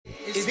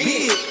It's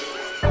big.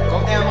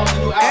 Go down on the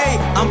new album. Hey,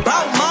 I'm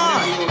about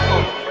mine.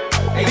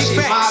 Hey, big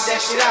facts. Mob that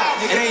shit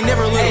out, nigga. It ain't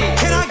never little.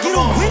 Can I get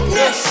a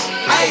witness?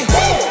 Hey,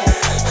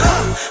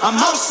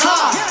 I'm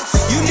outside.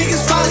 You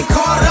niggas finally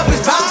caught up.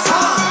 It's about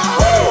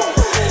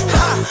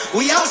time.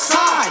 We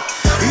outside.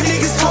 You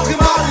niggas talking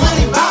about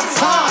money. About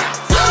time.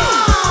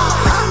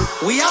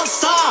 We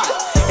outside.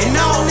 And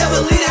I don't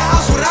never leave the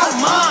house without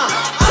mine.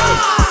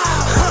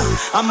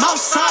 I'm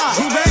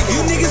outside. You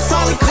niggas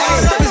finally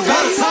caught up. It's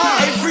about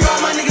time. Hey, free all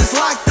my niggas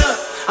locked up.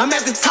 I'm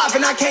at the top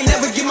and I can't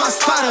never get my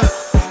spot up.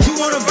 You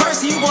want a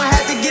verse and you gon'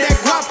 have to get that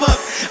guap up.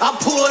 I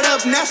pull it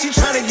up, now she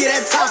tryna get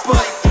that top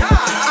up.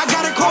 I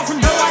got a call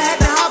from Doe, I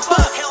had to hop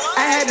up.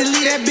 I had to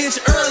leave that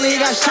bitch early,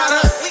 got shot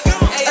up.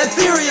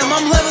 Ethereum,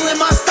 I'm leveling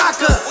my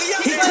stock up.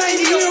 He claimed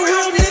he a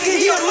real nigga,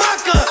 he a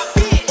lock-up.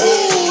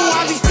 Ooh,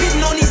 I be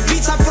spitting on these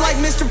beats, I feel like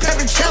Mr.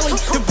 Petricelli.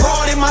 The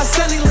broad in my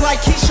celly look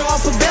like Keisha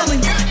off a belly.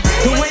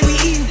 The way we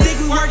eatin', think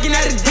we working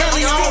at a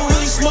deli. I don't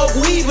really smoke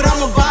weed, but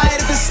I'ma buy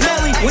it if it's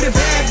smelly. With a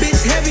bad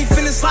bitch heavy,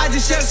 finna slide to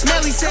Chef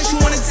Smelly. Said she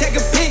wanna take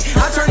a pic,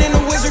 I turn into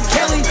Wizard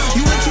Kelly.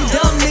 You and you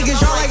dumb niggas,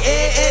 y'all like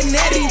Ed and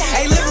Eddie.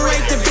 Hey,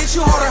 liberate the bitch,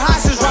 you hold her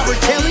hostage, Robert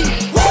Kelly.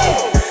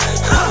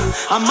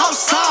 I'm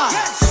outside,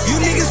 you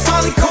niggas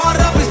finally caught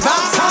up, it's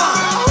about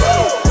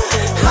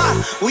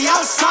time. We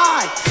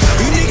outside,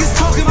 you niggas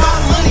talking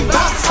about money,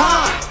 about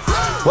time.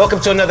 Welcome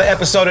to another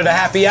episode of the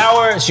Happy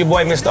Hour. It's your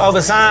boy, Mr.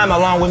 Thhsba.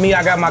 Along with me,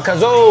 I got my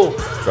cousin,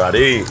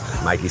 Brody,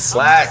 Mikey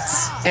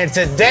Slacks. and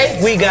today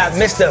we got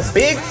Mr.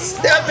 Big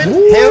Steppin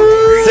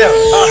himself.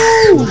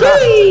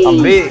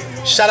 I'm big.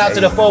 Shout out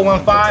to the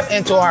 415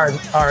 and to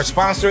our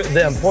sponsor,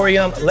 the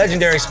Emporium,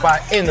 legendary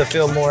spot in the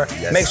Fillmore.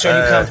 Yes, Make sure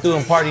you come through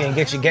and party and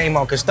get your game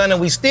on, cause Stunning,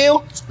 we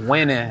still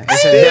winning.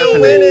 It's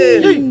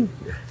winning.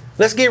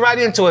 Let's get right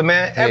into it,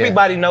 man. Yeah.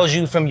 Everybody knows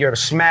you from your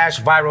smash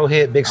viral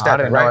hit, Big Steppin', I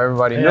didn't right? know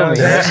everybody knew me.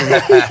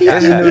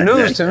 This is new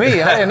news to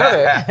me. I didn't know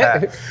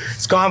that.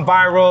 It's gone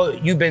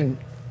viral. You've been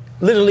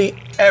literally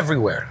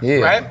everywhere,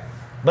 right?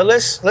 But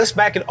let's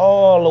back it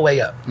all the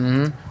way up.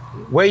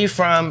 Where you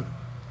from?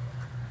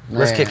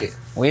 Let's kick it.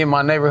 We in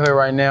my neighborhood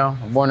right now.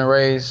 I'm born and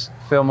raised,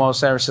 Fillmore,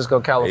 San Francisco,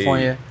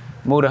 California.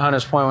 Moved to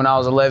Hunters Point when I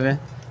was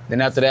 11.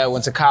 Then after that,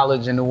 went to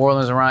college in New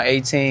Orleans around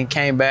 18.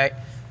 Came back,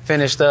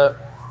 finished up,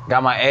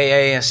 got my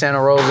AA in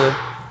Santa Rosa.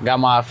 Got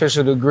my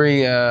official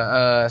degree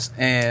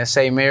in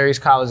St. Mary's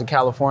College of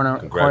California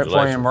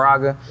in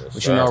Moraga.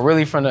 But you know,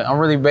 really I'm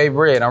really Bay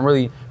bred. I'm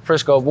really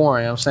Frisco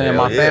born. You know what I'm saying?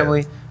 My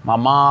family, my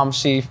mom,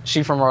 she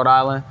from Rhode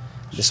Island.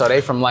 So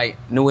they from like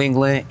New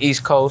England,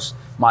 East Coast.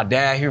 My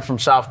dad here from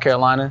South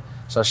Carolina.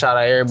 So shout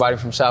out everybody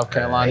from South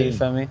Carolina, you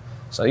feel me?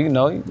 So you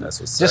know,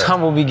 just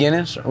humble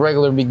beginnings,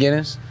 regular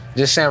beginnings.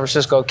 Just San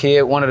Francisco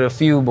kid, one of the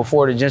few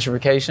before the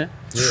gentrification.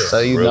 Yeah, so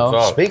you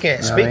know. Speaking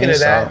of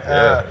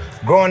that,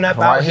 growing up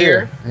out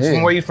here,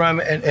 from where you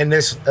from, in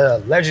this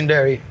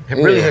legendary,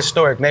 really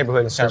historic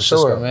neighborhood in San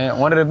Francisco. Sure, man.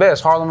 One of the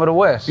best, Harlem of the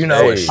West. You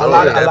know, a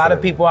lot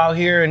of people out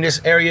here in this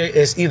area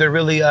is either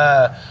really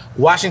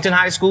Washington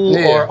High School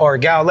or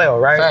Galileo,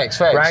 right?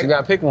 Facts. Right? You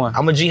gotta pick one.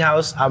 I'm a G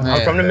House. I'm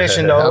from the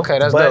Mission though. Okay,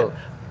 that's dope.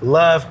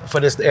 Love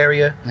for this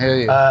area. Hell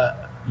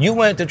yeah. You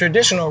went the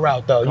traditional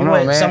route though. You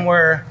went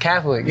somewhere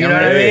Catholic. You know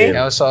what I mean? You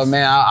know, so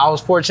man, I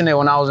was fortunate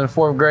when I was in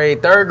 4th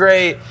grade, 3rd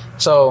grade.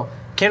 So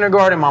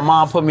kindergarten, my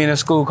mom put me in a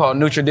school called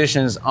New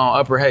Traditions on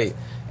Upper Haight.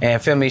 And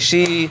feel me,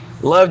 she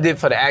loved it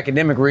for the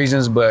academic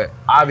reasons, but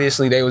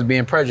obviously they was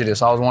being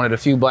prejudiced. I was one of the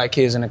few black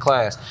kids in the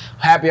class.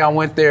 Happy I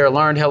went there,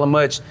 learned hella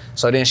much.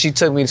 So then she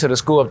took me to the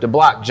school up the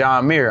block,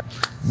 John Muir.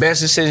 Best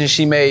decision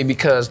she made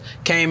because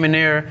came in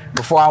there,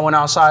 before I went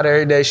outside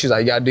every day, she's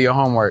like, you gotta do your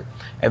homework.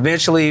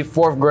 Eventually,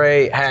 4th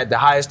grade, had the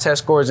highest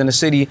test scores in the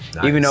city,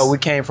 even though we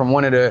came from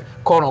one of the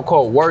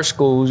quote-unquote worst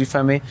schools, you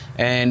feel me?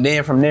 And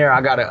then from there,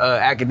 I got an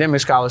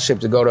academic scholarship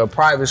to go to a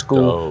private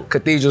school,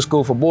 Cathedral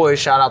School for Boys,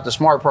 shout out the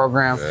SMART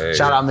program,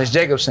 shout out Miss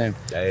Jacobson.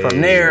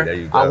 From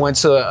there I went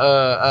to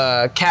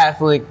a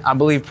Catholic, I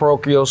believe,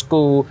 parochial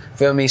school,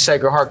 feel me,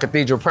 Sacred Heart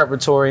Cathedral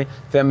Preparatory,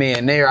 feel me?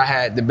 And there I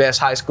had the best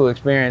high school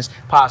experience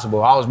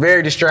possible. I was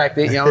very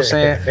distracted, you know what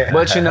I'm saying?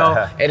 But you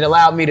know, it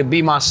allowed me to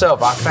be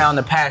myself. I found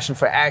the passion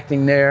for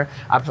acting there.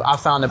 I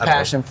found the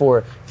passion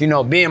for, you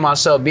know, being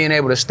myself, being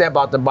able to step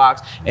out the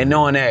box and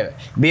knowing that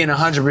being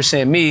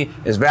 100% me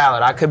is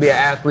valid. I could be an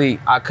athlete,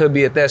 I could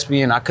be a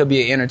thespian, I could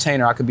be an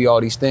entertainer, I could be all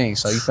these things.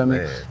 So you feel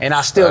me? And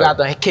I still got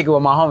to kick it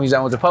with my homies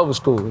that went to public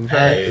school. You feel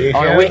me?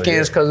 On the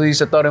weekends, because we used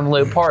to throw them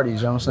little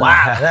parties. You know what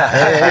I'm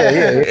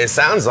saying? It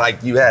sounds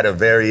like you had a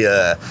very,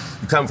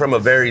 you come from a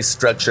very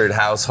structured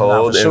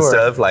household and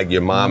stuff. Like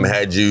your mom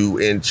had you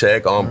in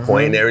check, on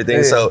point and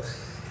everything. So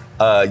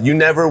you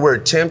never were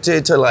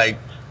tempted to like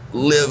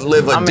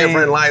live a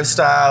different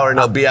lifestyle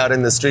or be out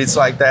in the streets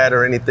like that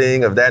or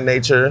anything of that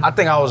nature? I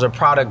think I was a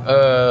product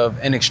of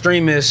an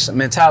extremist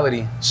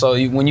mentality. So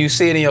when you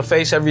see it in your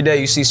face every day,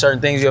 you see certain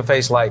things in your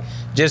face. Like,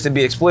 just to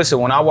be explicit,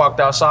 when I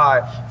walked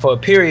outside for a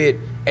period,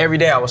 every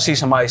day I would see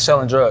somebody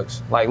selling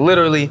drugs. Like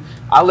literally,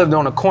 I lived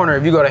on a corner.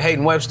 If you go to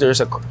Hayden Webster,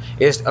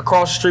 it's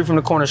across the street from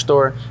the corner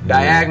store,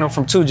 diagonal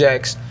from Two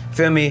Jacks.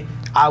 Feel me?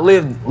 I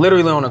lived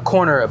literally on the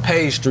corner of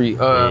Page Street,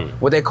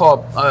 what they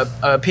call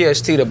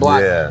PST, the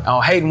block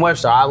on Hayden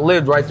Webster. I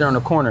lived right there on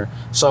the corner.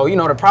 So, you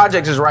know, the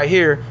project is right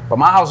here, but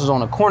my house is on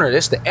the corner.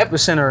 It's the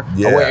epicenter of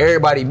where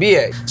everybody be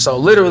at. So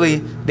literally,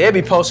 they'd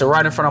be posted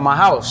right in front of my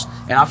house.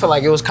 And I feel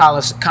like it was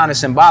kind of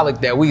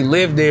symbolic that we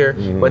lived there,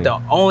 but the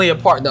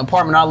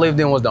apartment I lived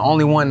in was the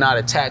only one not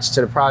attached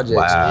to the projects.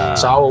 Wow.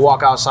 So I would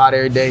walk outside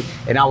every day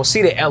and I would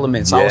see the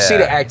elements, I would see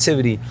the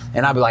activity,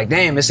 and I'd be like,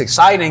 damn, it's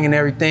exciting and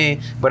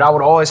everything. But I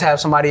would always have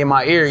somebody in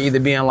my ear either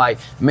being like,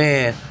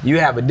 man, you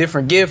have a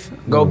different gift,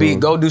 go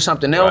do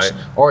something else,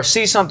 or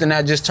see something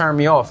that just turned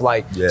me off,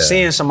 like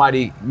seeing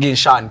somebody getting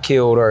shot and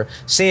killed, or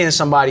seeing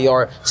somebody,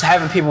 or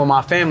having people in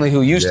my family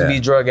who used to be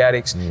drug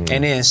addicts,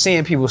 and then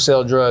seeing people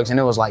sell drugs, and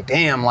it was like,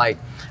 damn, like,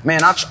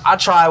 man, I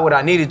tried what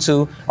I needed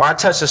to, or I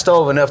touched the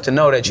stove enough to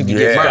know that you can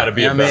get murdered. Gotta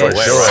be a better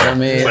way. Sure. I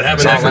mean, but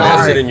having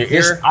that sit in your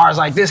ear, I was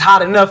like, this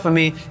hot enough for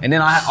me. And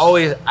then I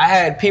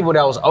had people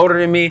that was older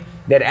than me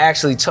that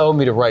actually told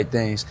me the right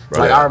things.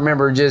 Like I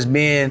remember just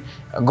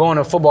going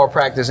to football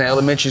practice in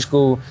elementary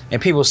school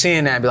and people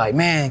seeing that and be like,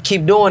 man,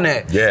 keep doing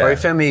that. Or you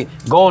feel me,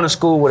 going to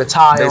school with a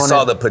tie on. They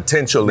saw the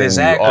potential in you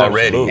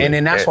already. Absolutely. And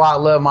then that's why I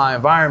love my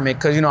environment,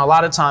 because you know, a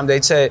lot of times they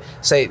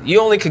say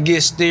you only could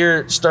get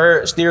steered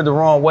the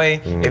wrong way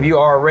if you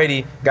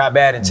already got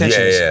bad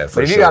intentions.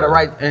 But if you got the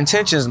right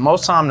intentions,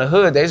 most time the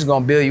hood, they just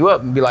gonna build you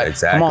up and be like,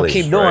 come on,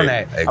 keep doing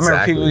that. I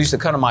remember people used to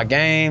come to my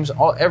games,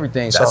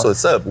 everything. That's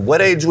what's up.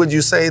 What age would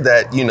you say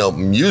that, you know,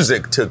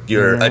 music took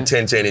your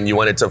attention and you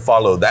wanted to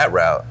follow that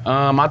route?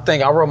 I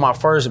think I wrote my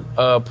first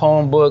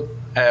poem book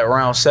at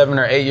around 7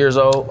 or 8 years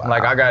old.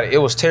 Like I got it. It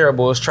was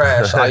terrible. It was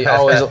trash. I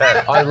always look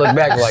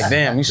back like,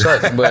 damn, you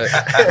suck. But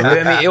you know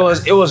what I mean?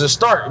 It was a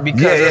start,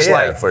 because it's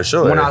like, for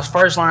sure. When I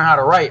first learned how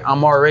to write,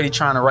 I'm already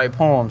trying to write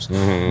poems.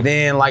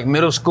 Then like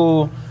middle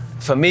school,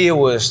 for me, it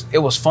was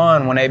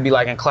fun when they'd be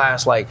like in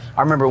class. Like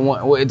I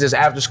remember this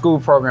after school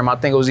program, I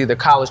think it was either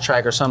college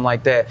track or something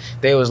like that.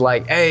 They was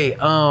like, hey,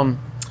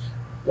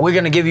 we're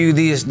gonna give you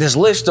this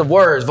list of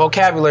words,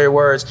 vocabulary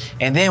words,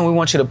 and then we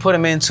want you to put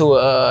them into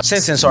a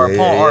sentence or a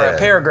poem or a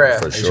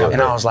paragraph. For sure.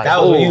 And I was like, that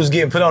was when you was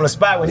getting put on the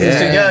spot when you was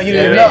too young. You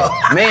didn't know.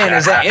 Man,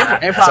 is that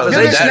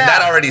improvisation? So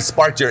that already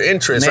sparked your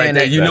interest right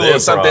there. You knew it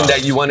was something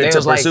that you wanted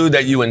to pursue,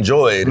 that you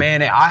enjoyed.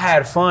 Man, I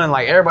had fun.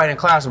 Like everybody in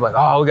class was like,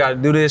 oh, we gotta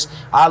do this.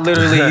 I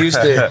literally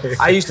used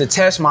to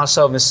test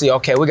myself and see,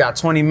 okay, we got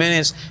 20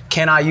 minutes.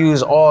 Can I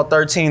use all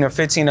 13 or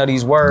 15 of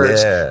these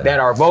words that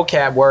are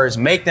vocab words,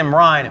 make them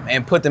rhyme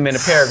and put them in a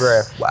paragraph?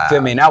 Wow. Feel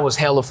me? And that was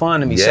hella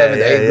fun to me. 7th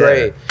to 8th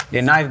grade.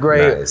 In 9th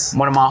grade,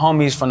 one of my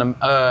homies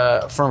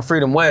from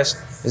Freedom West,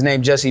 his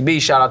name Jesse B.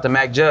 Shout out to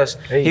Mac Just.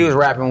 He was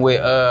rapping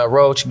with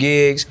Roach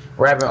Giggs,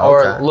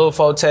 or Lil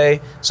Forte.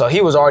 So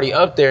he was already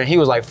up there, and he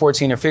was like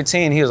 14 or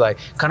 15. He was like,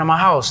 come to my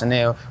house. And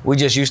then we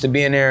just used to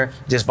be in there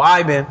just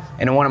vibing.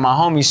 And then one of my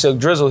homies, Silk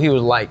Drizzle, he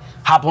was like,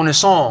 hop on this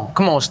song.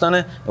 Come on,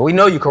 Stunner. And we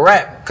know you can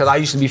rap, because I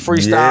used to be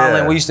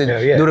freestyling. We used to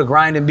do the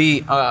grinding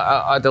beat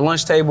at the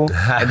lunch table.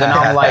 And then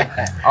I'm like,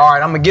 all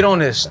right, I'm gonna get on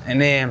this. And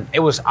then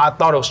I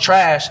thought it was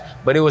trash,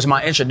 but it was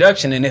my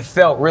introduction, and it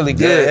felt really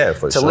good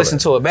to listen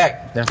to it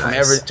back. Then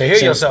to hear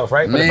yourself,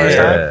 right? For the first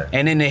time.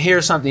 And then to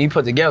hear something you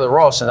put together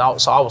raw, so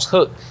I was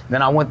hooked.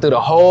 Then I went through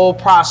the whole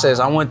process.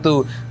 I went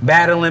through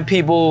battling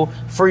people,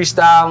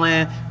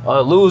 freestyling,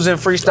 losing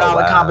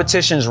freestyling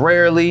competitions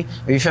rarely.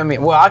 You feel me?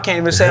 Well, I can't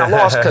even say I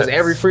lost, because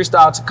every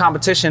freestyle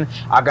competition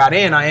I got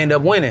in, I end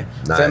up winning.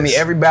 Feel me?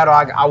 Every battle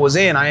I was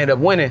in, I end up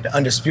winning. The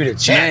undisputed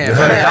champ.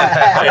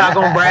 I'm not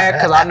gonna brag,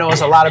 because I know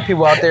it's a lot of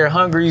people out there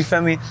hungry, you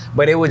feel me?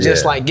 But it was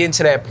just like getting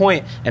to that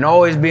point and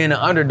always being an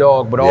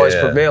underdog, but always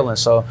prevailing.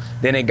 So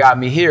then it got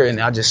me here, and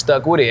I just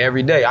stuck with it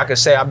every day. I could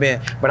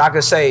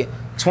say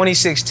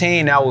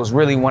 2016, that was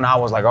really when I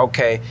was like,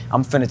 okay,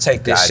 I'm finna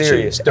take this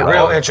serious. The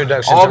real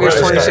introduction. August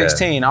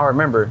 2016. I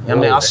remember. I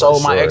mean, I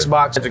sold my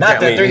Xbox. Not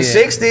the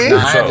 360. No, I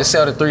had to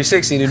sell the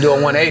 360 to do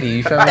a 180.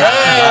 You feel me?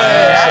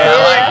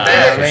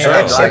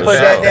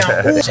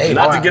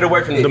 Not to get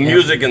away from the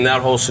music and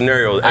that whole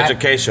scenario,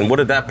 education, what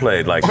did that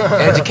play like?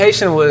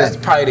 Education was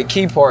probably the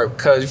key part,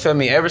 because you feel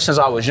me, ever since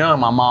I was young,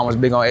 my mom was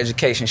big on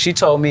education. She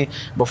told me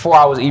before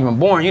I was even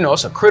born, you know,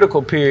 it's a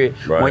critical period.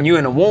 When you're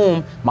in the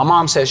womb, my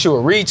mom said she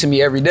would read to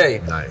me every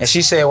day. And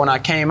she said when I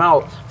came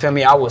out, feel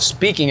me, I was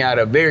speaking at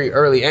a very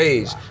early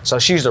age. So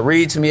she used to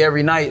read to me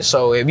every night.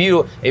 So if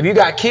you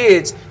got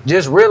kids,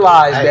 just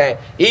realize that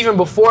even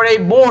before they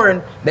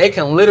born, they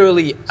can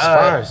literally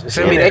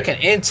feel me, they can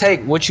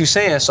intake what you're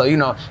saying. So you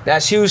know,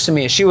 that's huge to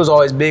me, and she was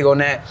always big on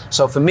that.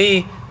 So for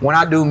me, when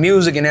I do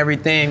music and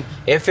everything,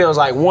 it feels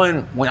like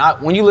when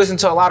you listen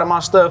to a lot of my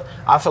stuff,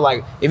 I feel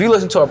like if you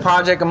listen to a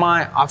project of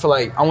mine, I feel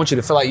like I want you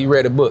to feel like you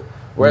read a book.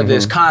 Whether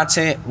it's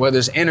content, whether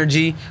it's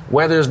energy,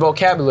 whether it's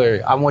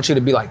vocabulary, I want you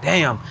to be like,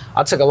 damn,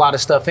 I took a lot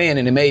of stuff in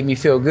and it made me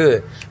feel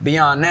good.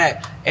 Beyond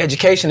that,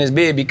 education is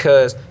big,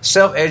 because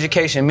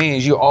self-education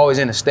means you're always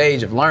in a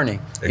stage of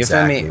learning. You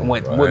feel me?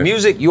 With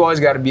music, you always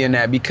got to be in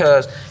that,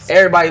 because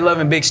everybody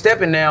loving Big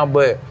Steppin now,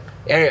 but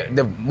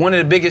one of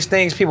the biggest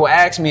things people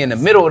ask me in the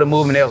middle of the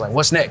movement, they was like,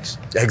 "What's next?"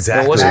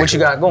 Exactly. What you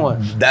got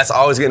going? That's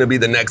always going to be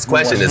the next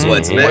question: is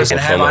what's next. And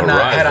had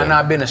I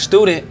not been a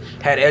student,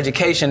 had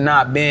education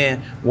not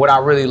been what I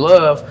really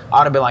love,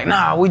 I'd have been like,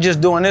 "Nah, we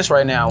just doing this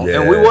right now."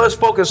 Yeah. And we was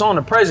focused on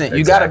the present.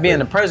 You got to be in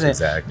the present.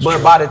 Exactly.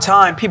 But by the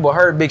time people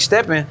heard Big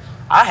Steppin',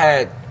 I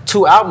had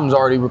 2 albums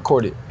already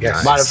recorded.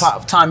 Yes. By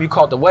the time you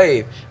caught the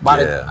wave,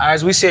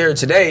 as we sit here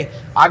today,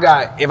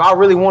 if I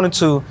really wanted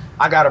to,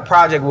 I got a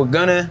project with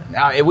Gunna.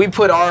 If we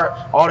put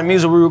all the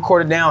music we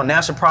recorded down,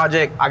 that's a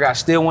project. I got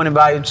Still Winning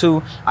Volume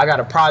 2. I got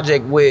a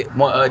project with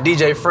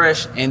DJ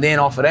Fresh, and then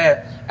off of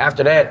that,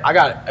 after that,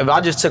 if I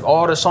just took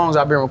all the songs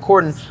I've been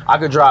recording, I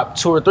could drop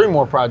 2 or 3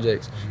 more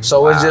projects.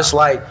 So it's just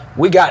like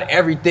we got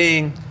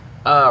everything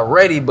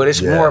ready, but it's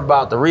more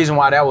about the reason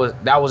why that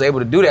was able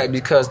to do that,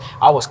 because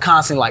I was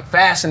constantly like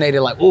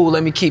fascinated, like, ooh,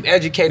 let me keep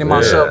educating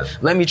myself,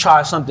 let me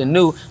try something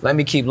new, let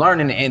me keep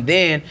learning. And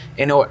then,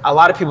 you know, a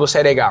lot of people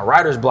say they got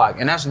writer's block,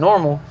 and that's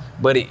normal,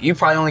 but you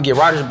probably only get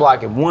writer's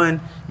block if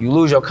 1, you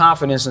lose your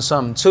confidence in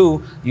something,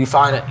 2, you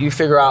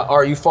figure out,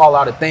 or you fall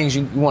out of things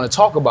you want to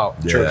talk about.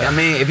 Yeah. I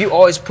mean, if you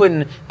always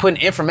putting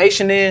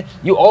information in,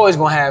 you always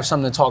gonna have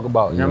something to talk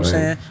about. You know what I'm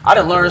saying? I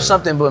didn't learn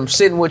something, but I'm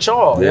sitting with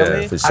y'all. You know what I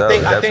mean? For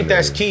sure, I think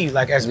that's key.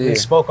 Like as we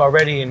spoke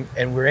already,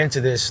 and we're into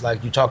this.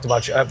 Like you talked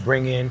about your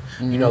upbringing,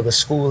 you know, the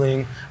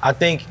schooling. I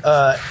think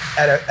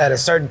at a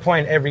certain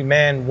point, every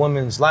man,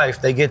 woman's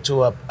life, they get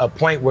to a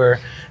point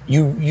where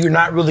you're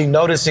not really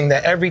noticing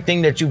that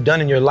everything that you've done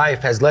in your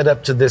life has led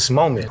up to this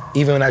moment.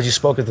 Even as you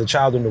spoke as the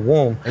child in the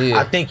womb,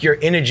 I think your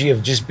energy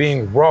of just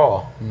being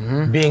raw,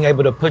 being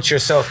able to put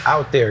yourself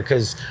out there.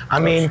 Because I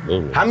mean,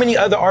 how many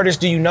other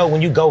artists do you know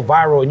when you go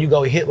viral and you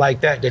go hit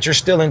like that you're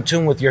still in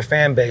tune with your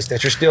fan base,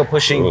 that you're still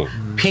pushing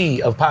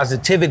P of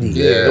positivity?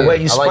 The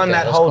way you spun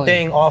that whole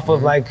thing off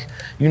of like,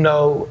 you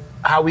know,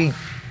 how we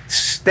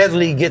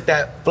steadily get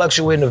that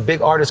fluctuating of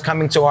big artists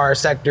coming to our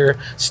sector,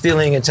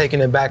 stealing and taking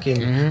it back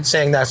and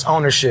saying that's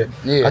ownership.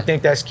 I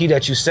think that's key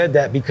that you said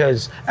that,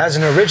 because as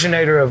an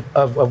originator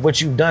of what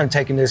you've done,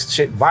 taking this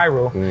shit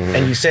viral,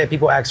 and you said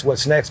people ask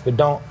what's next, but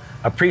don't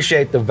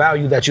appreciate the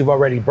value that you've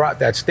already brought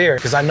that's there.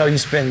 Because I know you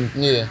spend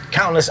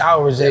countless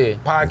hours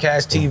at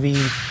podcast, TV,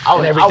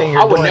 and everything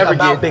you're doing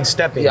about Big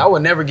Steppin'. I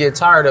would never get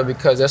tired of it,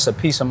 because that's a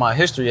piece of my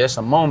history. That's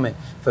a moment.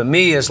 For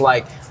me, it's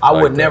like I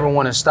would never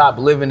want to stop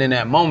living in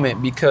that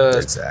moment,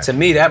 because to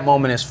me, that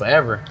moment is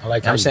forever. I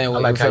like how I'm saying. I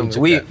like how you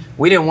took that.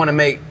 We didn't want to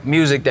make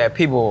music that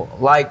people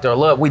liked or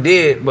loved. We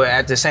did, but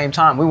at the same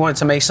time, we wanted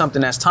to make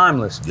something that's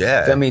timeless.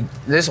 Yeah. Feel me?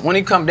 When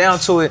it come down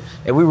to it,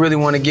 if we really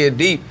want to get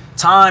deep,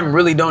 time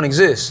really don't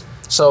exist.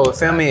 So,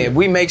 feel me, if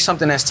we make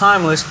something that's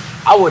timeless,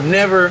 I would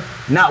never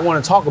not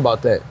want to talk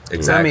about that.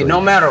 Feel me? No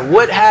matter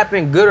what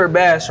happened, good or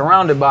bad,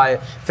 surrounded by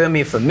it. Feel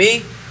me? For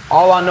me,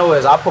 all I know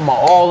is I put my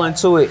all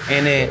into it,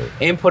 and then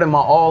inputting my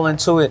all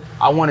into it,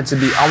 I wanted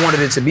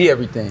it to be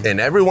everything. And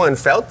everyone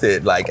felt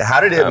it. Like, how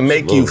did it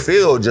make you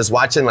feel just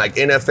watching like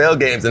NFL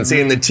games and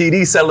seeing the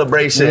TD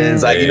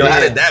celebrations? Like, you know,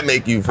 how did that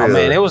make you feel? Oh,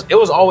 man, it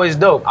was always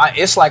dope.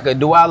 It's like a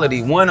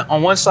duality.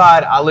 On one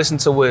side, I listened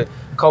to what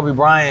Kobe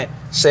Bryant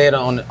said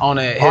on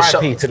his show.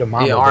 R.I.P. to the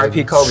mama. Yeah,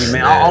 R.I.P. Kobe,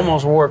 man. I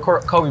almost wore a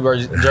Kobe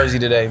jersey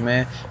today,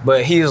 man.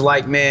 But he was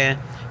like, man,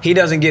 he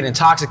doesn't get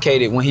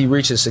intoxicated when he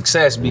reaches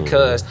success,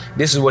 because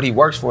this is what he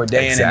works for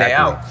day in and day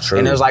out. True.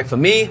 And it was like, for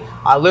me,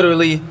 I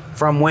literally,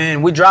 from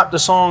when we dropped the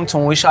song to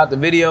when we shot the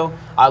video,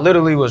 I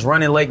literally was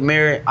running Lake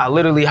Merritt. I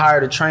literally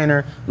hired a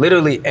trainer.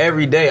 Literally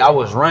every day I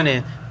was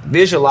running,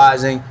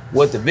 visualizing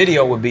what the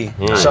video would be.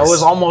 So it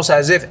was almost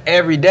as if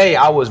every day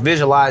I was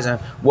visualizing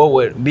what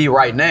would be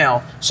right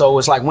now. So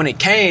it's like when it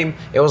came,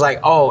 it was like,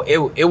 oh,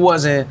 it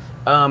wasn't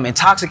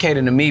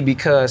intoxicating to me,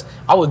 because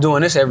I was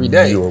doing this every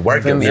day. You were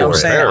working for it. You know what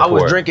I'm saying? I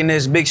was drinking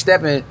this Big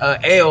Steppin'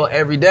 ale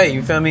every day.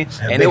 You feel me?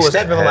 And it was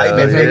Steppin' like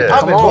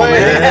come on,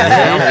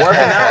 man. I'm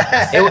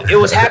working out. It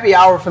was happy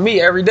hour for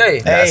me every day.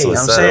 That's you know what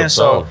I'm saying?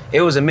 So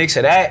it was a mix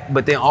of that,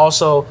 but then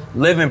also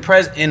living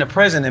in the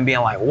present and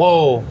being like,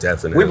 whoa,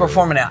 we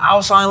performing at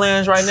Outside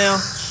Lands right now.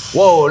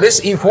 Whoa,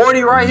 this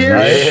E40 right here?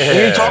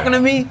 You talking to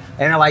me?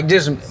 And like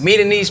just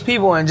meeting these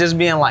people and just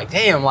being like,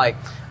 damn, like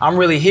I'm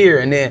really here.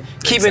 And then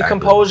keeping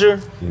composure,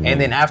 and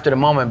then after the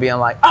moment being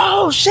like,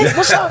 oh shit,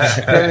 what's up?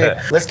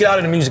 Let's get out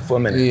of the music for a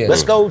minute.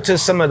 Let's go to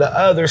some of the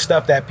other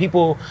stuff that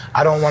people,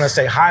 I don't want to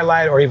say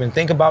highlight or even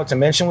think about to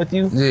mention with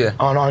you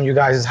on you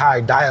guys'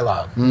 high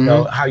dialogue. You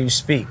know, how you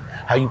speak,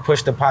 how you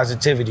push the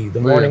positivity,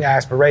 the morning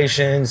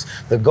aspirations,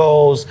 the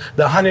goals,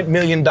 the $100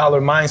 million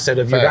mindset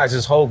of your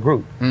guys' whole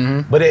group.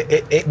 But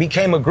it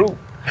became a group.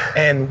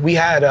 And we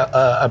had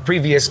a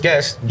previous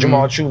guest,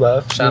 Jamal True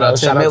Love. Shout out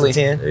to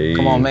 10. Hey.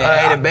 Come on, man.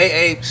 Hey, the Bay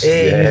Apes.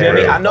 Hey, you feel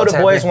me? I know the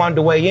boys wanted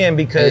to weigh in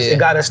because it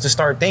got us to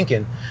start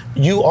thinking.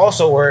 You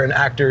also were an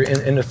actor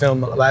in the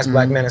film Last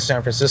Black Man in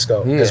San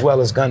Francisco, as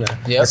well as Gunna,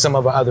 and some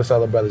of our other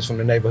fellow brothers from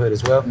the neighborhood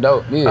as well.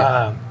 Dope,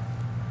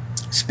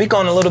 speak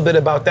on a little bit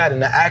about that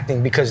and the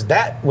acting, because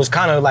that was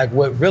kind of like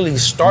what really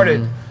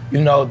started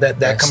you know,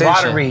 that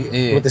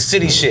camaraderie with the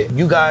city shit.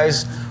 You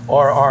guys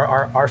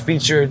are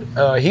featured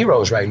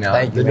heroes right now.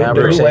 Thank you, the man.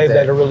 new wave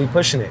that are really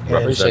pushing it.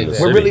 I appreciate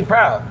that. We're really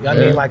proud. I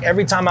mean, like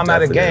every time I'm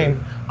at a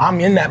game, I'm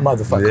in that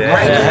motherfucker.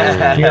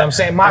 Right? You know what I'm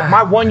saying? My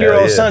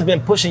 1-year-old son's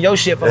been pushing your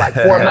shit for like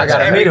 4 months. I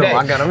gotta meet him. Day.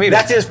 I gotta meet him.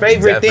 That's his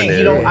favorite thing.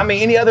 He don't. I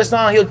mean, any other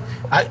song,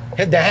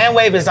 the hand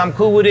wave is I'm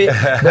cool with it.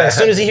 But as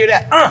soon as he hear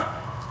that,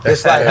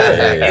 it's like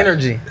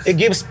energy. It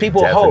gives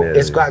people hope.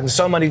 It's gotten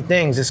so many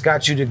things. It's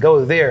got you to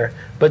go there.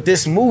 But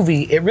this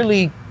movie, it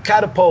really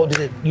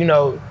catapulted, you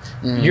know,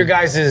 your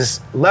guys'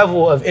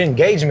 level of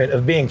engagement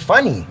of being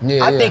funny.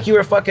 I think you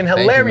were fucking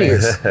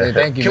hilarious.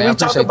 Thank you, Can man. we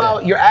talk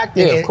about your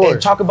acting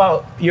and talk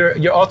about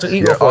your alter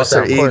ego for a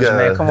second? Of course,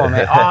 man. Come on,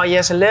 man. Oh,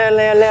 yes,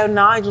 little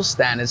Nigel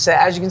Standard. So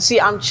as you can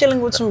see, I'm chilling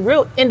with some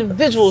real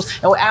individuals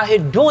and we're out here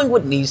doing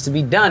what needs to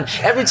be done.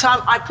 Every time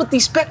I put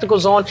these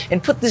spectacles on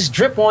and put this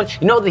drip on,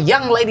 you know, the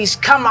young ladies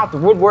come out the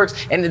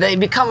woodworks and they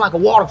become like a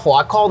waterfall.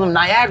 I call them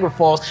Niagara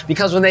Falls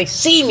because when they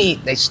see me,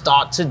 they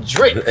start to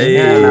drip.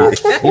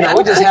 You know,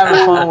 we're just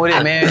having fun with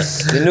it, man.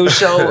 The new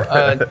show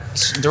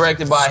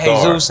directed by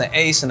Jesus and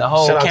Ace and the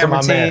whole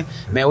camera team.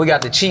 Man, we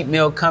got the cheap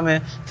meal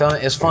coming.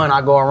 It's fun.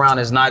 I go around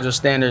as Nigel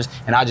Standards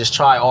and I just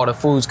try all the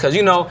foods. Cause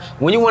you know,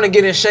 when you want to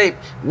get in shape,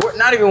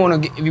 if you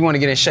want to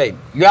get in shape,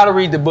 you got to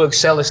read the book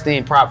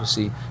Celestine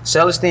Prophecy.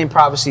 Celestine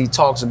Prophecy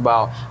talks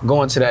about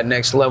going to that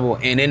next level,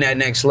 and in that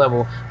next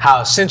level,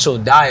 how essential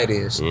diet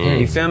is.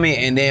 You feel me?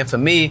 And then for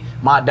me,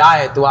 my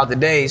diet throughout the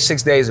day,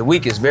 6 days a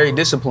week, is very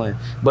disciplined.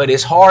 But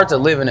it's hard to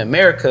live in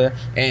America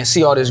and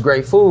see all this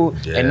great food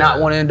and not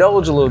want to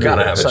indulge a little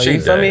bit. So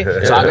you feel me?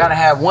 So I gotta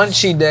have one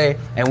cheat day,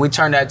 and we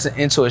turn that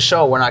into a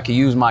show where I can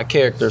use my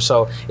character.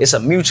 So it's a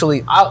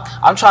mutually,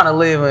 I'm trying to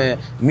live in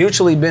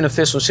mutually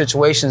beneficial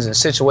situations and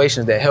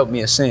situations that help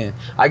me ascend.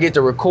 I get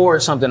to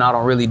record something I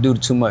don't really do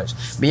too much.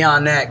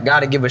 Beyond that,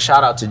 gotta give a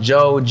shout out to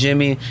Joe,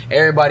 Jimmy,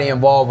 everybody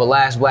involved with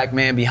Last Black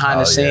Man behind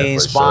the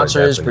scenes,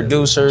 sponsors,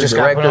 producers, just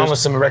directors. Got put on with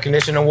some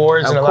recognition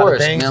awards and a lot of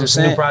things. You know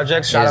some new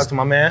projects. Shout out to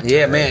my man.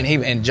 Yeah, man.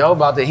 And Joe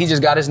he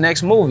just got his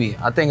next movie.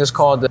 I think it's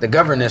called The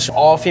Governess,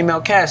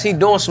 all-female cast. He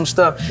doing some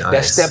stuff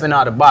that's stepping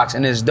out of the box,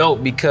 and it's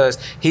dope because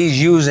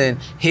he's using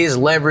his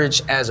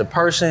leverage as a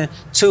person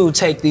to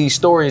take these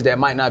stories that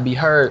might not be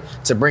heard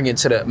to bring it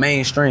to the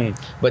mainstream.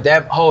 But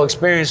that whole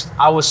experience,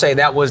 I would say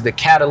that was the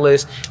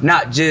catalyst,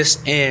 not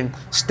just in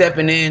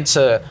stepping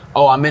into,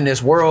 oh, I'm in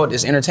this world,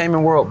 this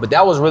entertainment world, but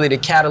that was really the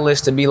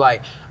catalyst to be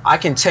like, I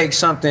can take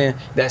something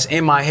that's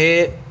in my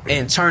head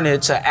and turn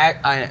it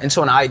to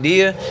into an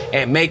idea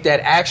and make that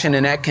action,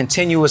 and that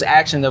continuous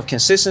action of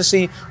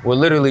consistency will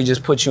literally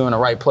just put you in the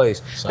right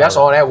place. That's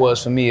all that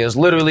was for me. It was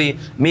literally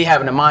me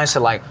having the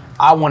mindset like,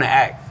 I want to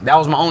act. That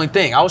was my only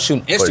thing. I was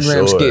shooting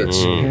Instagram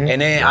skits.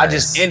 And then I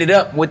just ended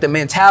up with the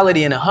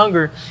mentality and the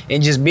hunger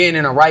and just being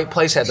in the right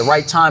place at the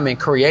right time and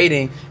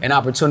creating an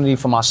opportunity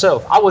for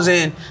myself. I was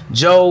in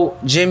Joe,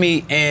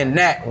 Jimmy, and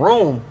Nat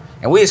room,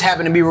 and we just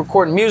happened to be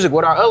recording music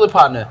with our other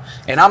partner.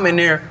 And I'm in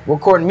there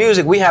recording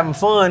music, we having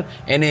fun.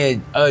 And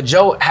then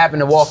Joe happened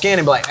to walk in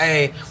and be like,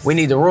 hey, we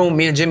need the room.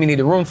 Me and Jimmy need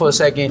the room for a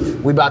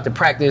second. We about to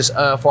practice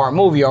for our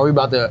movie, or we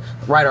about to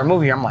write our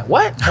movie. I'm like,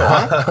 what?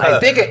 Like,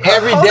 think of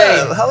every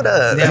day. Hold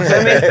up. You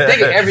feel me?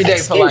 Think of every day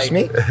for like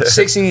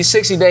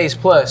 60 days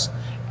plus.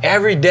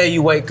 Every day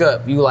you wake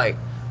up, you like,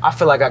 I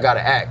feel like I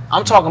gotta act.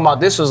 I'm talking about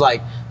this was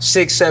like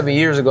 6, 7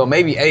 years ago,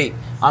 maybe 8.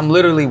 I'm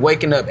literally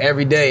waking up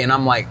every day and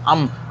I'm like,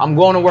 I'm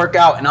going to work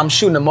out and I'm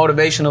shooting a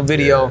motivational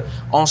video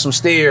on some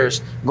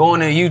stairs, going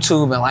to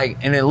YouTube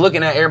and then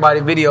looking at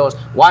everybody's videos,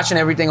 watching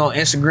everything on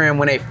Instagram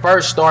when they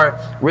first start,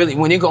 really,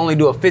 when you can only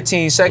do a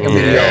 15-second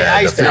video.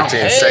 I used to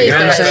 15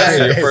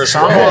 seconds. So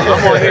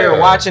I'm on here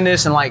watching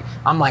this and like,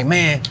 I'm like,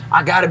 man,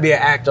 I gotta be an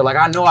actor. Like,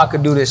 I know I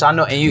could do this. I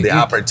know. And the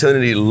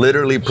opportunity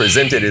literally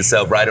presented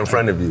itself right in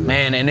front of you.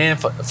 Man, and then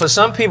for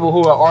some people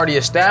who are already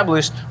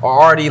established or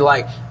already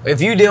like, if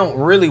you don't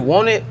really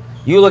want it,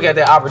 you look at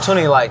that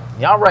opportunity like,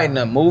 y'all writing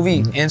a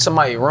movie in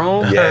somebody's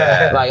room?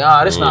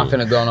 Like, this not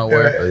finna go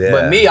nowhere.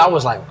 But me, I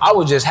was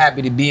just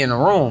happy to be in the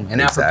room. And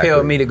that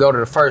propelled me to go to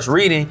the first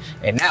reading.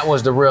 And that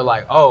was the real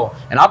like, oh,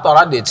 and I thought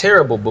I did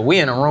terrible, but we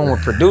in a room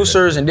with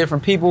producers and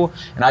different people.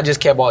 And I just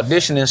kept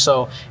auditioning.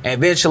 So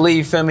eventually,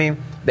 you feel me?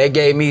 They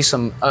gave me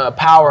some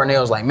power, and they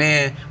was like,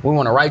 man, we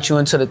want to write you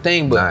into the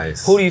thing, but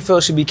who do you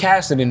feel should be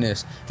casted in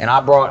this? And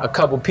I brought a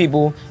couple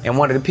people, and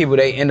one of the people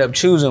they end up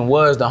choosing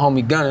was the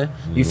homie Gunner,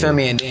 you feel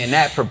me? And then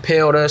that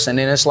propelled us, and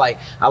then it's like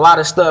a lot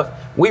of stuff.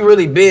 We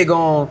really big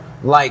on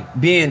like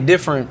being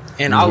different,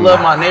 and I love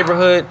my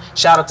neighborhood.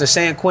 Shout out to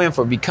San Quinn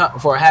for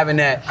having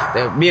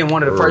that being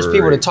one of the first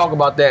people to talk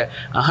about that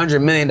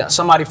 $100 million.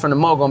 Somebody from the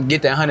Mo gonna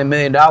get that $100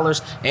 million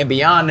and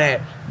beyond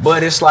that.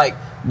 But it's like,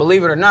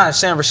 believe it or not, in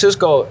San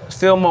Francisco,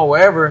 Fillmore,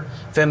 wherever,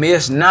 feel me,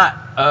 it's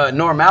not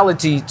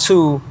normality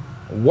to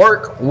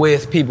work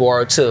with people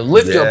or to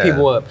lift your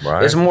people up.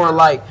 It's more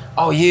like,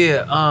 oh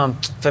yeah,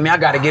 feel me, I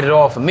gotta get it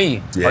all for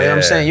me. You know what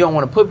I'm saying? You don't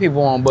want to put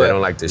people on, but they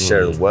don't like to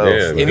share the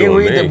wealth. If you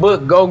read the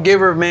book Go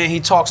Giver, man, he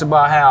talks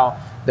about how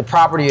the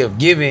property of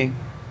giving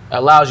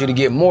allows you to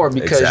get more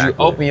because Exactly.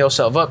 you open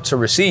yourself up to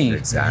receive.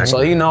 Exactly.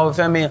 So you know,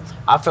 feel me?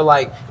 I feel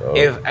like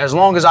if as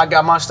long as I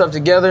got my stuff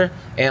together,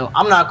 and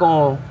I'm not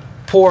gonna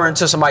pour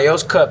into somebody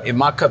else's cup if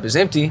my cup is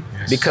empty,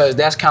 because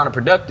that's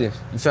counterproductive.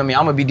 You feel me?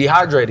 I'm gonna be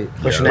dehydrated.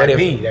 Pushing that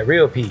P, that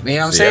real P. You know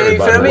what I'm saying?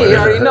 You feel me? You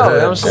already know. You know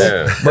what I'm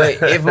saying? Yeah.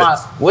 But if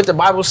what the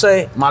Bible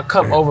say, my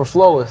cup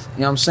overfloweth, you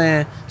know what I'm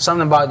saying?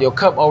 Something about your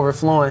cup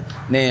overflowing,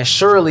 then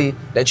surely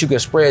that you can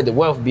spread the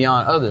wealth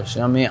beyond others.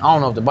 You know what I mean? I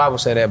don't know if the Bible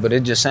said that, but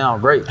it just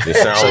sounds great. I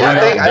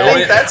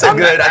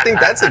think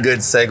that's a good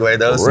segue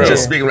though. So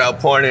just speaking about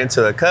pouring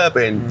into a cup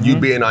and you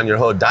being on your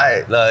whole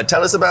diet,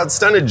 tell us about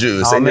Stunner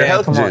Juice and your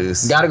health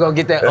juice. Gotta go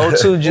get that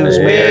O2 juice,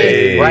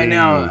 man. Right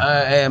now,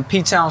 in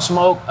P-Town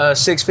Smoke,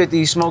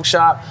 650 Smoke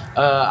Shop.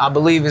 I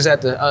believe is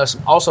at the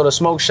also the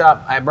Smoke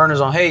Shop at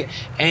Burners on Haight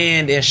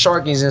and in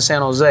Sharky's in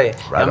San Jose.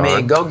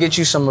 Go get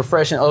you some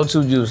refreshing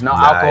O2 juice. No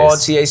alcohol,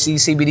 THC,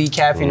 CBD,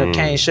 caffeine, or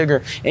cane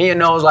sugar. In your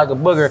nose like a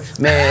booger.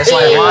 Man, it's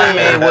like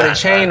limeade with a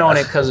chain on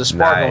it because it's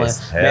sparkling.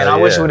 Man, I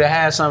wish we'd have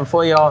had something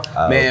for y'all.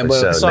 Man,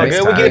 but it's all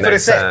good. We'll get it for the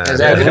set.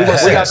 Exactly. We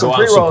got some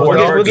pre-rolls.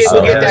 We'll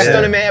get that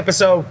Stunner Man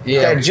episode,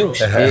 that juice.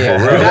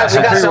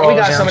 We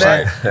got some of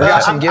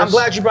that. I'm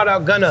glad you brought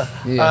out Gunna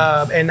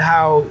and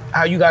how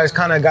you guys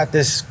kind of got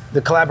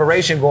the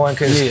collaboration going,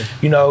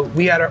 because you know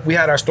we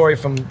had our story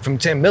from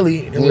Tim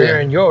Millie and we're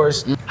hearing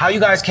yours. How you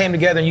guys came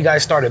together and you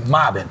guys started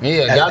mobbing.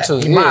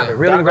 Mobbing,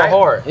 really go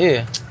hard.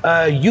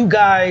 You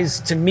guys,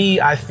 to me,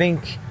 I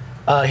think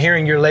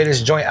hearing your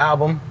latest joint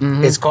album,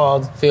 it's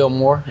called Feel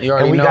More. You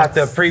already and we know. got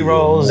the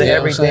pre-rolls and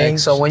everything.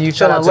 So when you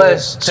feeling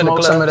less,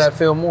 smoke some of that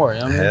Feel More.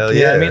 You know what I mean? Hell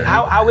yeah. I mean,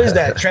 how is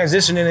that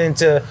transitioning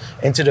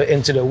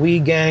into the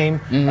weed game,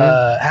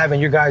 having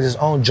your guys'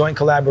 own joint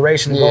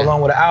collaboration to go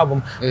along with the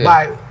album?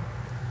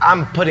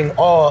 I'm putting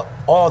all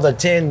the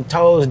 10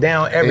 toes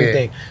down,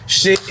 everything.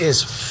 Shit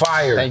is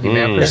fire. Thank you,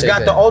 man. It's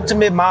got the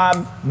ultimate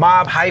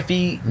mob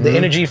hyphy, the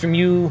energy from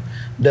you,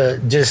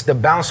 the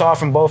bounce off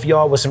from both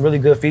y'all with some really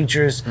good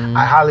features.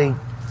 I highly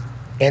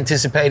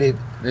anticipated.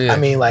 I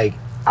mean, like,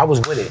 I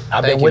was with it.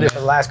 I've been with it for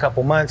the last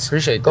couple months.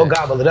 Appreciate that. Go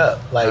gobble it up.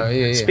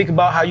 Like, speak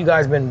about how you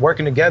guys been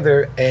working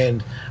together.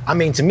 And I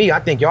mean, to me, I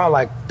think y'all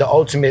like the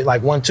ultimate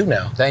like 1-2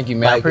 now. Thank you,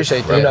 man. Like, I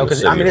appreciate that. You know,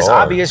 because I mean, it's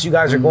obvious you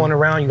guys are going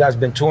around. You guys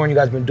been touring. You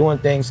guys been doing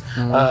things.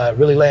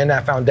 Really laying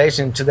that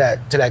foundation to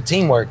that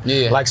teamwork.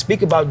 Like,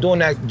 speak about doing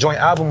that joint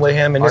album with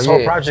him and this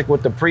whole project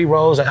with the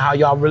pre-rolls and how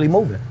y'all really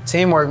moving.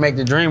 Teamwork make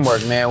the dream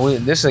work,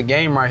 man. This is a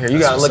game right here. You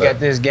got to look at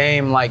this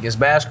game like it's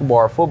basketball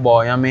or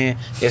football. You know what I mean?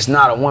 It's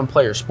not a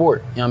one-player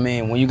sport. You know what I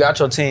mean? When you got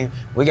your team,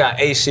 we got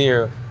Ace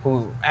here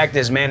who act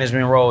as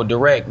management role,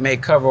 direct,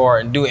 make cover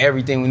art, and do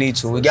everything we need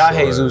to. We got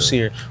Jesus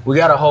here. We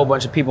got a whole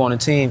bunch of people on the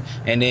team,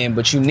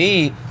 but you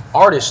need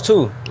artists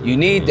too. You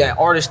need that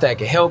artist that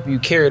can help you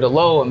carry the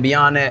load, and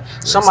beyond that,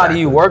 somebody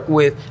you work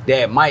with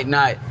that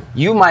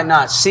you might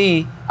not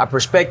see a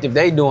perspective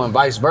they do and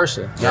vice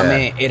versa. You know what I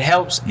mean? It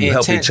helps you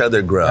help each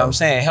other grow. You know what I'm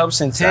saying? It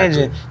helps in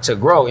tangent to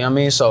grow. You know what I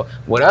mean? So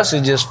with us,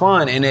 it's just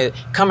fun, and it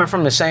coming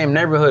from the same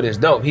neighborhood is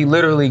dope. He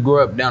literally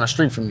grew up down the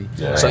street from me.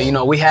 So, you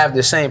know, we have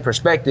the same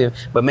perspective,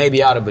 but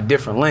maybe out of a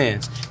different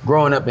lens.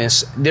 Growing up in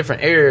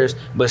different areas,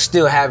 but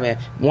still having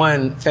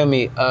one,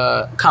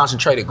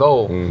 concentrated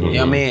goal. You know what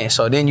I mean?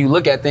 So then you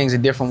look at things a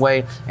different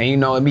way, and you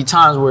know, it'd be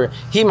times where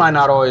he might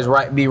not always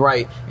be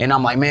right, and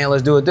I'm like, man,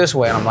 let's do it this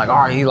way. And I'm like, all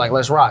right, he like,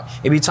 let's rock.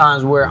 It'd be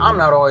times where I'm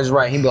not always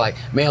right. He'd be like,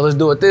 man, let's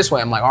do it this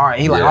way. I'm like, all right.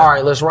 He like, all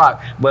right, let's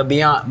rock. But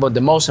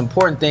the most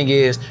important thing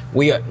is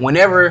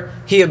whenever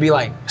he'll be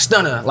like,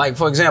 Stunner, like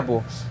for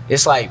example,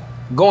 it's like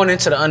going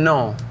into the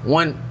unknown.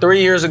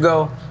 3 years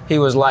ago, he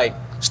was like,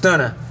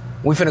 Stunner,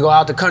 we finna go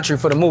out the country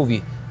for the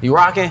movie. You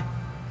rocking?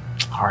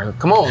 All right,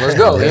 come on, let's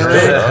go. You know what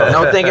I mean?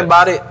 No thinking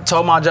about it.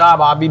 Told my job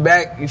I'll be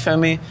back. You feel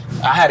me?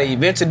 I had an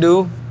event to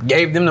do.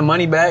 Gave them the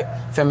money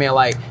back. Feel me?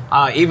 Like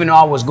even though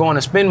I was going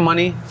to spend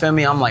money, feel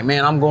me? I'm like,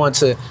 man, I'm going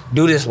to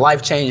do this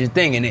life-changing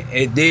thing, and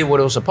it did what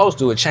it was supposed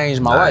to. It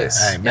changed my life.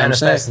 Hey,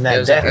 manifesting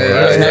that.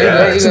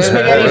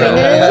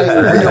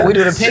 We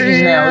do the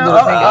pinkies now. We do the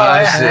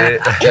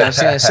pinkies. You know what I'm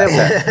saying? Simple.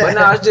 But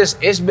no,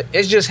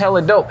 it's just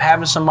hella dope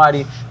having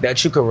somebody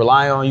that you could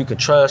rely on, you could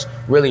trust,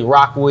 really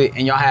rock with,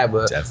 and y'all have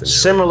a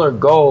similar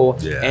goal,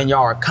 and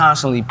y'all are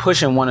constantly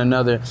pushing one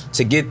another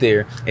to get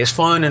there. It's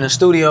fun in the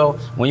studio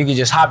when you can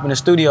just hop in the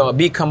studio, a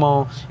beat come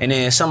on, and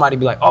then somebody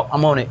be like, oh,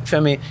 I'm on it,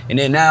 feel me? And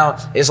then now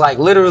it's like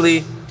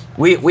literally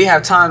we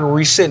have times where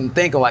we sit and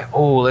think of like,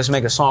 oh, let's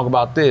make a song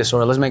about this,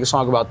 or let's make a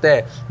song about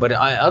that. But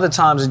other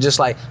times it's just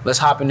like, let's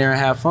hop in there and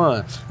have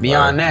fun.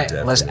 Beyond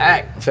that, let's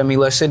act, feel me?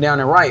 Let's sit down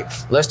and write.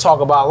 Let's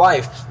talk about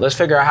life. Let's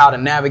figure out how to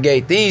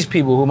navigate these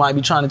people who might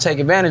be trying to take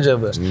advantage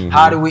of us.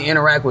 How do we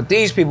interact with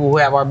these people who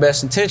have our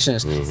best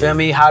intentions? Feel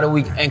me? How do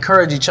we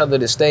encourage each other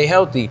to stay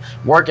healthy,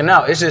 working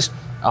out? It's just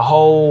a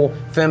whole,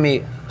 feel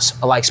me,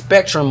 like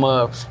spectrum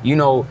of, you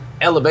know,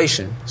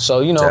 elevation. So,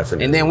 you know,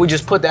 and then we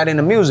just put that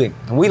into music.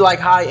 And we like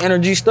high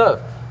energy stuff.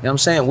 You know what I'm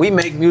saying? We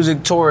make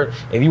music toward,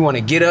 if you want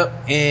to get up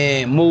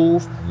and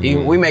move,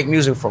 we make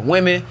music for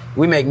women.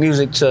 We make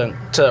music to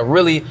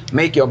really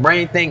make your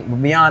brain think.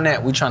 But beyond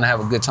that, we trying to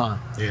have a good time.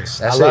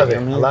 Yes, I love it.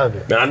 I love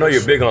it. Man, I know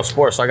you're big on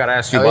sports, so I got to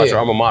ask you about your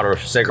alma mater,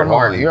 Sacred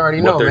Heart. You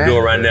already know, what they're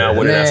doing right now,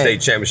 winning that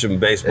state championship in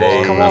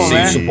baseball. Come I on, see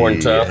man. you supporting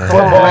tough.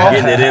 Football.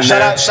 Getting it in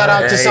there. Shout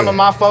out to some of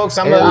my folks.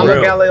 I'm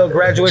a Galileo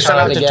graduate. Shout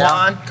out to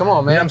Twan. Come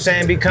on, man. You know what I'm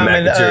saying?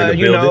 Becoming,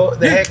 the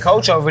the head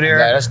coach over there.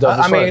 Yeah, that's dope.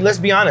 I mean, let's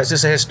be honest.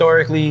 It's a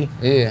historically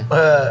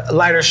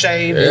lighter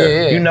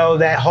shade. You know,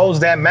 that holds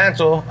that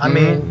mantle. I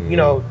mean, you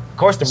know, of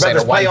course, the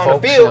brothers play on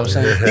the field.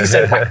 He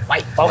said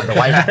white folk.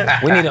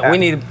 We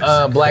need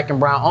black and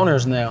brown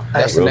owners now.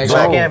 That's the next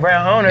black and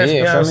brown owners. Yeah,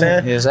 you know what I'm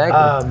saying?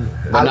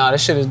 Exactly. But nah,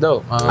 this shit is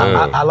dope.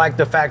 I like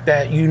the fact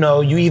that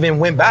you even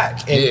went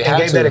back and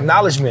gave that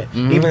acknowledgement.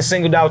 Even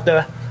singled out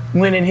the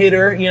winning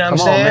hitter. You know what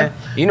I'm saying? Man.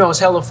 You know, it's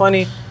hella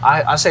funny.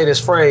 I say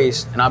this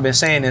phrase, and I've been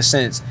saying this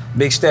since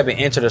Big Steppin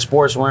entered the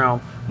sports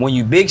realm. When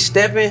you big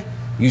stepping,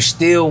 you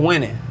still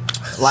winning.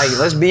 Like,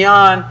 let's be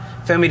honest.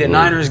 Feel me? The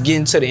Niners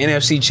getting to the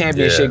NFC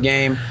Championship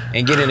game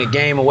and getting a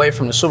game away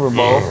from the Super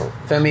Bowl.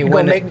 Feel me?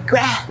 When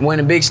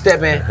the Big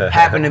Steppin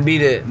happened to be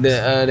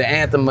the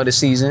anthem of the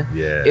season.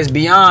 Yeah. It's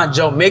beyond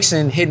Joe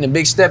Mixon hitting the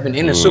Big Steppin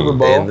in the Super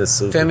Bowl.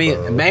 Feel me?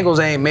 Bengals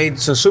ain't made it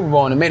to the Super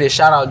Bowl in a minute.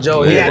 Shout out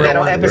Joe. We had that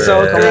on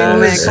episode 3. Come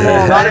on, man. Come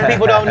on. A lot of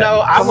people don't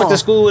know. I went to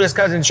school with his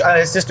cousin,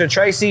 his sister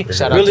Tracy.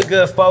 Really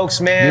good folks,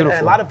 man.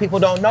 A lot of people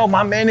don't know.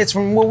 My man, it's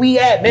from where we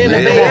at, man.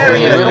 The Bay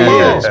Area.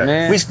 Come on,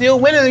 man. We still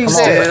winning.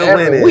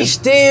 We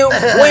still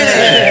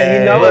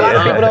winning. You know, a lot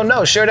of people don't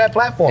know. Share that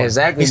platform.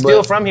 Exactly. He's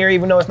still from here,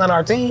 even though it's not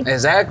our team.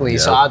 Exactly.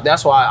 So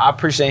that's why I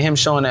appreciate him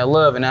showing that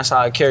love, and that's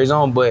how it carries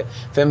on. But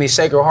feel me,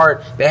 Sacred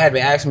Heart, they had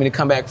been asking me to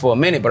come back for a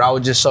minute, but I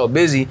was just so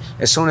busy.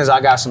 As soon as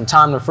I got some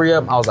time to free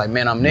up, I was like,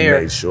 man, I'm there.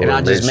 And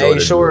I just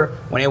made sure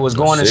when it was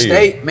going to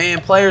state, man,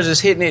 players is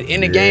hitting it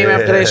in the game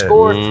after they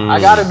scored. I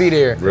gotta be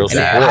there. And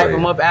I hype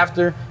them up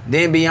after.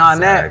 Then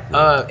beyond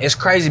that, it's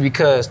crazy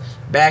because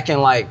back in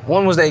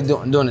when was they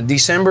doing it?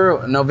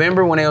 December,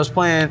 November, when they was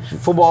playing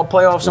football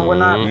playoffs and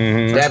whatnot.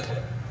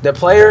 The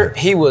player,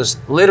 he was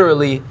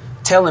literally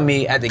telling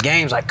me at the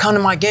games, like, come to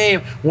my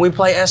game when we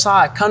play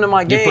SI, come to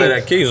my game. You play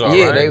that Kezar,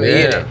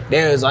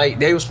 right?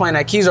 They was playing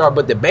that Kezar,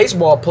 but the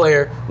baseball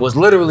player was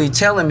literally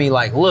telling me,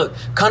 like, look,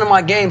 come to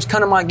my games,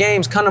 come to my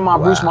games, come to my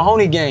Bruce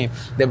Mahoney game.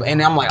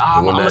 And I'm like,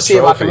 I'm gonna see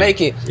if I can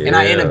make it. And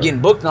I end up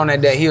getting booked on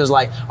that day. He was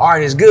like, all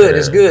right, it's good,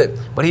 it's good.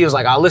 But he was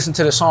like, I listen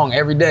to the song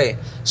every day.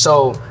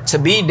 So to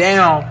be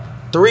down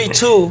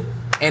 3-2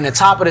 in the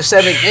top of the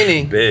 7th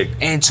inning,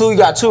 and you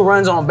got 2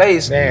 runs on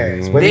base,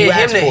 then him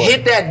to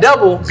hit that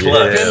double,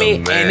 feel me,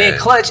 and then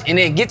clutch, and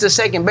then get to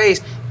second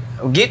base,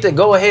 get the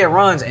go-ahead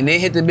runs, and then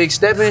hit the big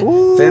stepping,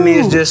 feel me,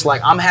 it's just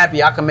like, I'm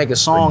happy I can make a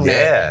song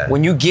that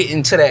when you get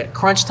into that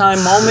crunch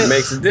time moment,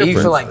 makes a difference.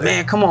 You feel like,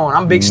 man, come on,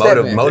 I'm big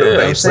stepping.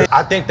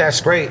 I think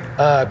that's great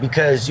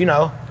because, you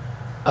know,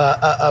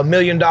 a $1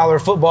 million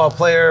football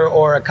player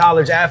or a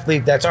college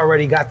athlete that's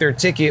already got their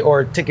ticket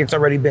or ticket's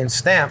already been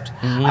stamped.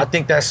 I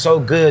think that's so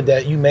good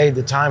that you made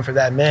the time for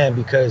that man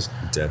because,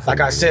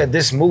 like I said,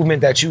 this movement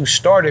that you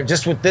started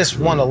just with this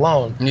one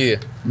alone,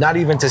 not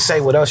even to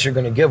say what else you're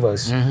gonna give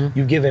us,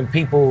 you've given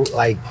people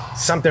like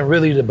something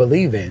really to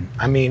believe in.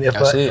 I mean, if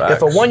a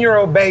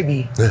 1-year-old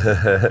baby,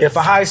 if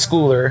a high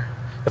schooler,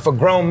 if a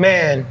grown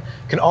man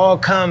can all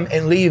come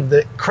and leave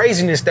the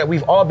craziness that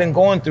we've all been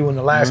going through in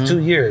the last 2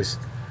 years,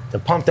 to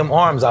pump them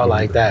arms out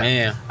like that.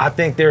 Man. I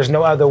think there's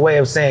no other way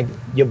of saying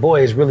your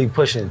boy is really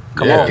pushing.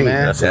 Come on,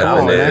 man. That's come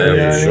on,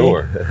 man. For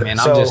sure. Man,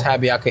 I'm just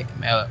happy I could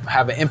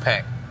have an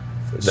impact.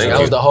 That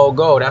was the whole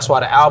goal. That's why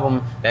the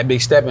album that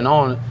Big Steppin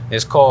on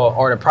is called,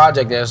 or the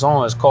project that's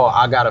on is called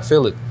I Gotta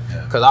Feel It.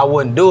 Because I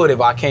wouldn't do it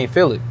if I can't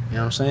feel it. You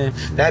know what I'm saying?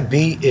 That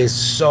beat is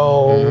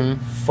so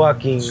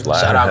fucking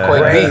shout out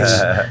Quake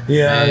Beats. You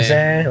know what I'm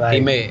saying? Like,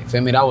 he made,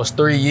 feel me, that was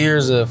 3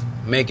 years of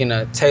making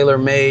a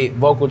tailor-made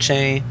vocal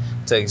chain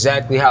to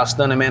exactly how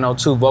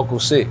STUNNAMAN02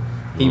 vocals sit.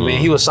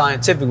 He was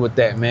scientific with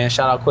that, man.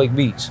 Shout out Quake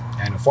Beats.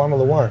 And the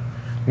Formula One.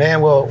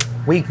 Man, well,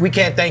 we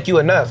can't thank you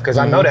enough because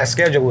I know that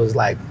schedule was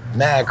like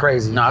mad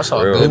crazy. No, it's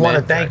all good. We want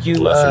to thank you.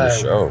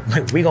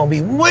 We gonna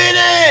be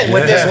winning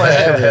with this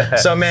one.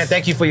 So, man,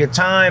 thank you for your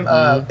time.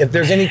 If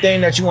there's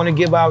anything that you want to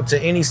give out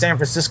to any San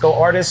Francisco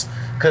artists,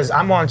 because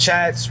I'm on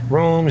chats,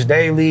 rooms,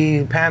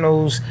 daily,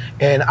 panels,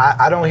 and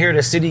I don't hear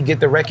the city get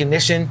the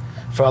recognition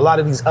for a lot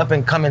of these up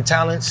and coming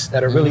talents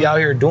that are really out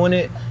here doing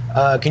it.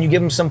 Can you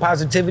give them some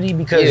positivity?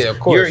 Because of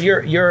course.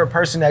 you're a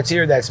person that's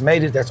here, that's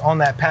made it, that's on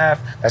that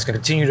path, that's gonna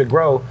continue to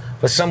grow.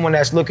 For someone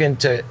that's looking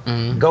to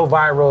go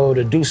viral,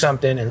 to do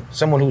something, and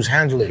someone who's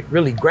handled it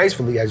really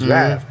gracefully as you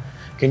have,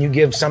 can you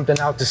give something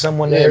out to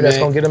someone there that's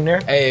gonna get them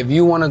there? Hey, if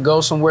you wanna go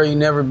somewhere you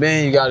never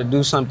been, you gotta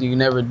do something you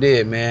never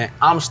did, man.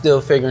 I'm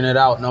still figuring it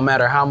out. No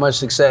matter how much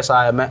success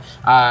I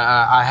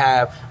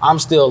have, I'm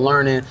still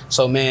learning.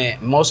 So, man,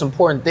 most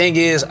important thing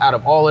is, out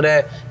of all of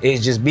that,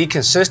 is just be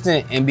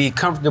consistent and be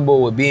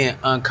comfortable with being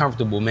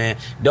uncomfortable, man.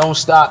 Don't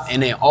stop,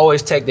 and then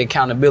always take the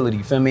accountability,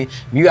 you feel me?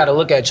 You gotta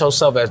look at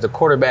yourself as the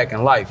quarterback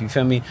in life, you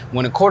feel me?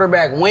 When a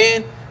quarterback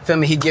win, feel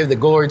me, he give the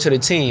glory to the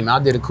team. I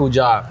did a cool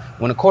job.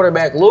 When the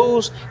quarterback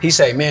lose, he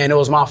say, man, it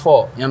was my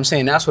fault. You know what I'm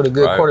saying? That's what a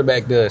good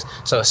quarterback does.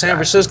 So San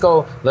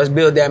Francisco, let's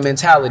build that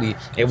mentality.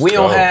 If we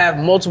don't have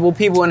multiple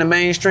people in the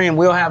mainstream,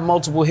 we don't have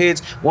multiple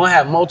hits, we don't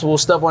have multiple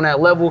stuff on that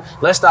level,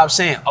 let's stop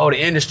saying, oh, the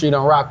industry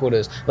don't rock with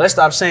us. Let's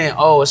stop saying,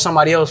 oh, it's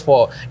somebody else's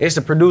fault. It's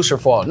the producer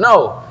fault.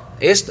 No.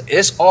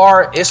 It's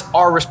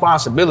our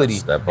responsibility.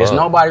 It's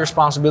nobody's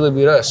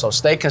responsibility but us. So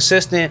stay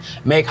consistent,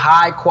 make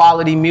high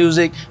quality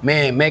music,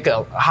 man, make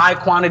a high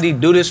quantity,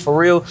 do this for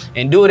real,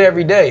 and do it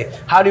every day.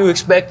 How do you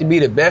expect to be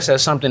the best at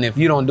something if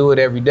you don't do it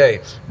every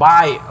day?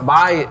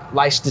 By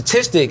like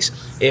statistics,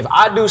 if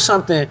I do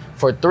something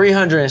for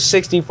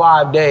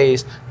 365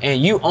 days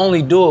and you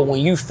only do it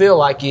when you feel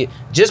like it,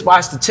 just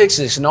by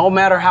statistics, no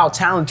matter how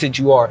talented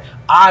you are,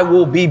 I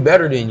will be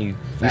better than you.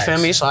 You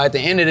feel me? So at the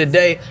end of the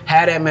day,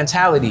 have that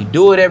mentality.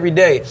 Do it every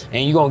day,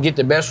 and you're gonna get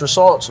the best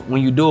results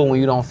when you do it when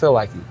you don't feel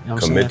like it. You know what I'm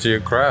saying? Commit to your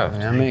craft.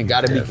 You know what I mean,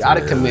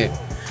 gotta commit.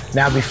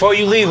 Now, before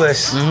you leave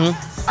us,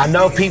 I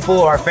know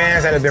people, our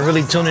fans that have been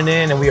really tuning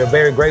in, and we are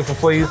very grateful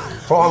for you.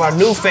 For all our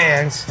new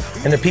fans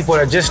and the people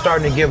that are just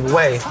starting to give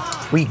away,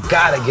 we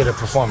gotta get a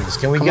performance.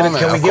 Can we get one?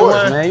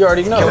 Man, you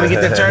already know. Can we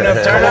get the turn up,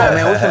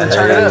 man? We're finna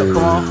turn it up.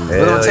 Come on.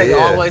 We're gonna take it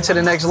all the way to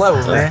the next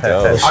level, man.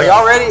 Are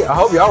y'all ready? I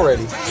hope y'all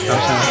ready. You know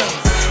what I'm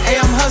saying? Hey,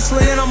 I'm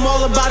hustling and I'm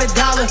all about $1.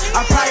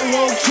 I probably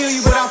won't kill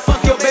you, but I'll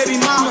fuck your baby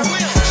mama.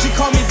 She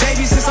called me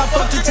baby since I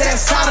fucked her to that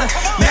Sada.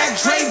 Mac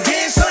Dre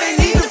dance, so they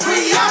need the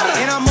free yada.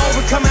 And I'm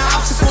overcoming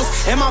obstacles,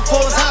 and my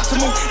flow is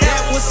optimal.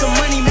 That was some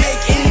money,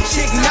 make any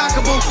chick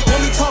knockable.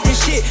 When me talking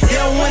shit, they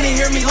don't wanna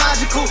hear me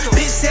logical.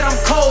 Bitch said I'm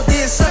cold,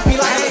 then suck me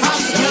like a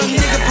popsicle. Young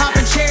nigga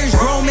popping cherries,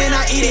 grown man,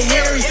 I eat it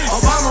hairy.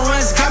 Obama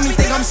runs got me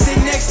think I'm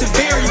sitting next to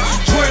Barry.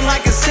 Jordan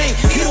like a saint,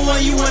 he the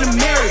one you wanna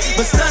marry.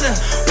 But stunner,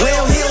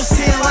 well, he'll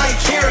sin like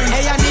Carrie.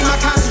 Hey, I need my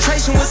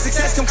concentration, with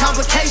success come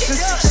complications.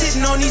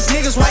 Shitting on these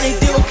niggas while they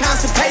deal with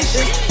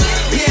constipation.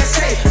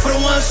 PSA for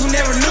the ones who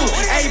never knew.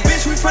 Hey,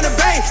 bitch, we from the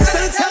Bay, so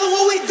tell them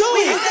what we do.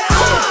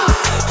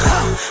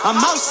 I'm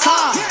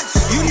outside.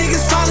 You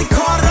niggas finally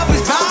caught up,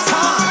 it's about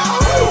time.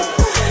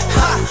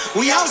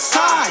 We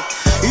outside.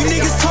 You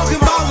niggas talking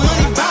about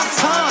money, about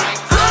time.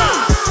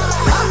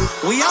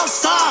 We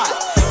outside.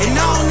 And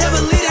I'll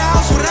never leave the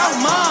house without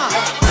mine.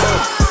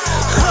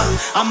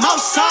 I'm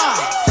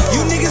outside.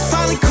 You niggas